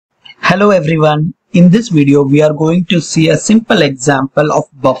Hello everyone. In this video, we are going to see a simple example of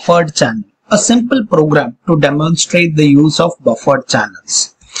buffered channel, a simple program to demonstrate the use of buffered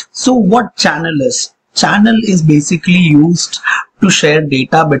channels. So what channel is? Channel is basically used to share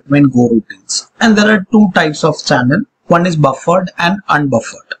data between goroutines. And there are two types of channel. One is buffered and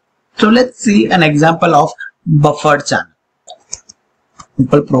unbuffered. So let's see an example of buffered channel.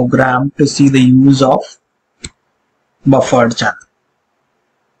 Simple program to see the use of buffered channel.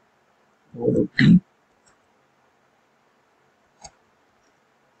 Goroutine.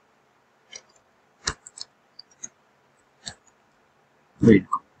 Wait.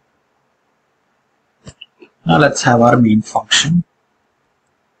 Now let's have our main function.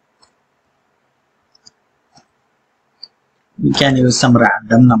 We can use some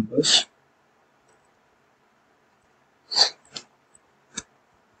random numbers.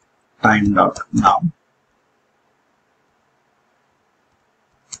 Time dot now.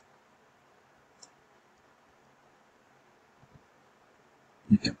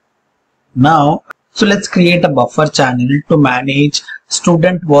 Okay. Now, so let's create a buffer channel to manage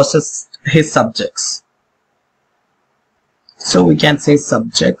student versus his subjects. So we can say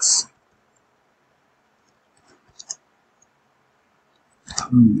subjects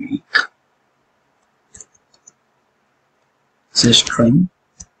week string.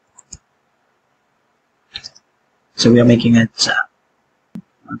 So we are making a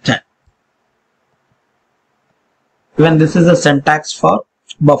 10. Even this is a syntax for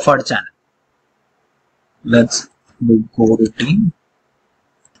buffered channel. Let's do goroutine.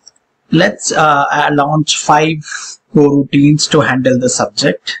 Let's launch 5 goroutines to handle the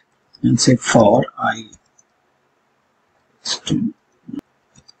subject and say for I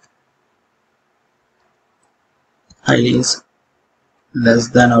is less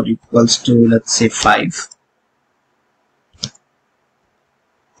than or equals to, let's say, 5.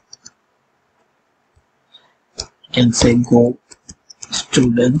 You can say go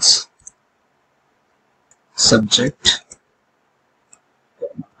students subject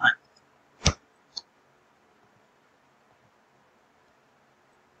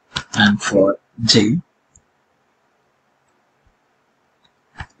and for j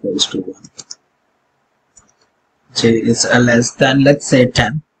goes to 1. J is less than, let's say,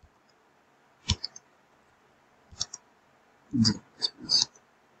 10.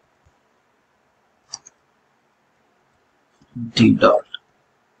 D dot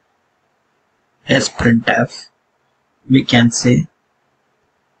as printf, we can say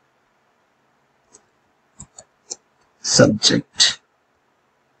subject,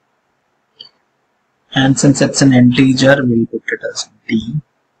 and since it's an integer, we'll put it as D.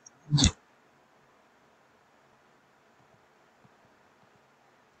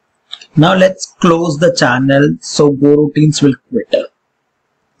 Now let's close the channel so goroutines will quit.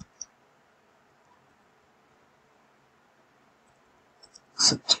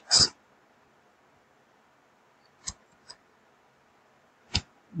 Subjects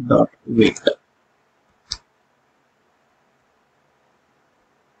dot wait.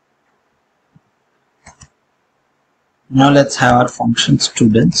 Now let's have our function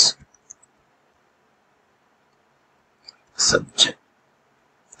students subject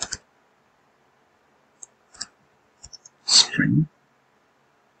string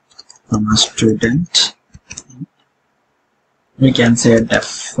comma student. We can say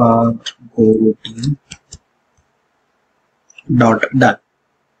def goroutine dot done.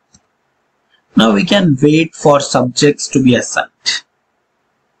 Now we can wait for subjects to be assigned.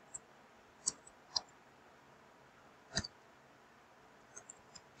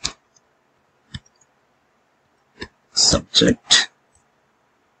 Subject.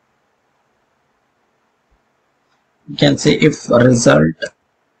 We can say if result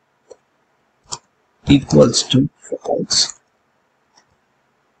equals to false.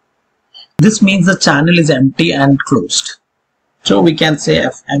 This means the channel is empty and closed. So we can say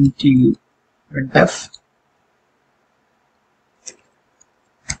fempty printf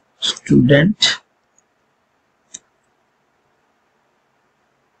student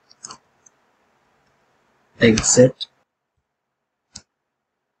exit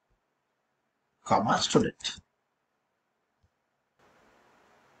comma student.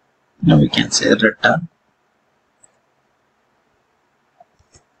 Now we can say return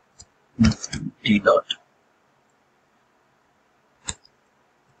d dot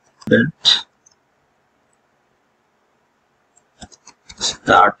student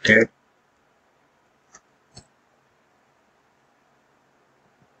started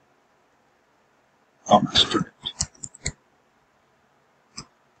comma student.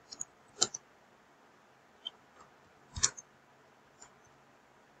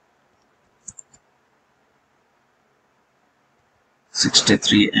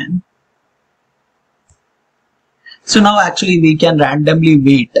 63N. So now actually we can randomly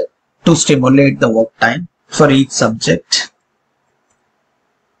wait to stimulate the work time for each subject.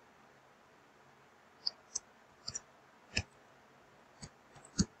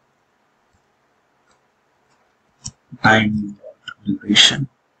 Time duration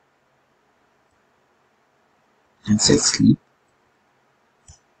and say sleep.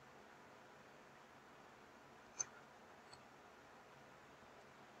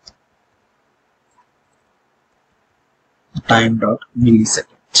 Time dot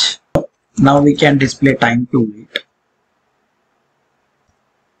millisecond. Now we can display time to wait.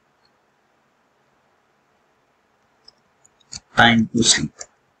 Time to sleep.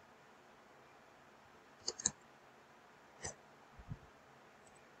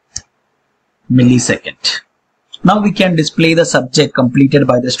 Millisecond. Now we can display the subject completed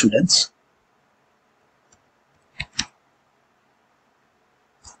by the students.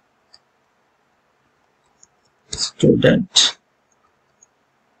 Student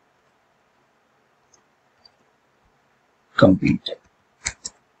completed.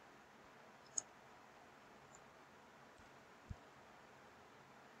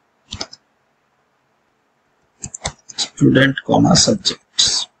 Student comma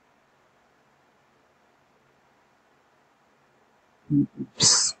subjects.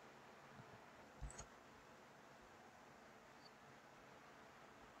 Oops.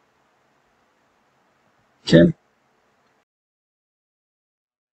 Okay.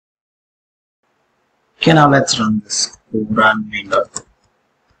 Okay, now let's run this. Run main.py.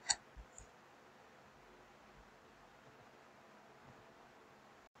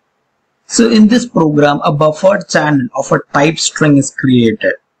 So in this program, a buffered channel of a type string is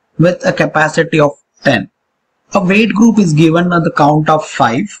created with a capacity of 10. A wait group is given at the count of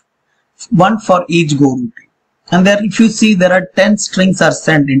 5, one for each goroutine. And there, if you see, there are 10 strings are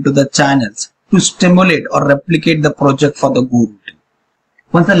sent into the channels to stimulate or replicate the project for the goroutine.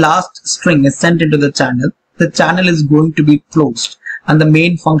 Once the last string is sent into the channel is going to be closed and the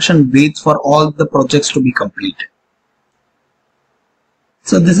main function waits for all the projects to be completed.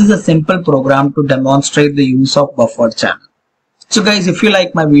 So this is a simple program to demonstrate the use of buffered channel. So guys, if you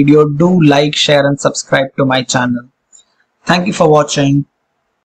like my video, do like, share and subscribe to my channel. Thank you for watching.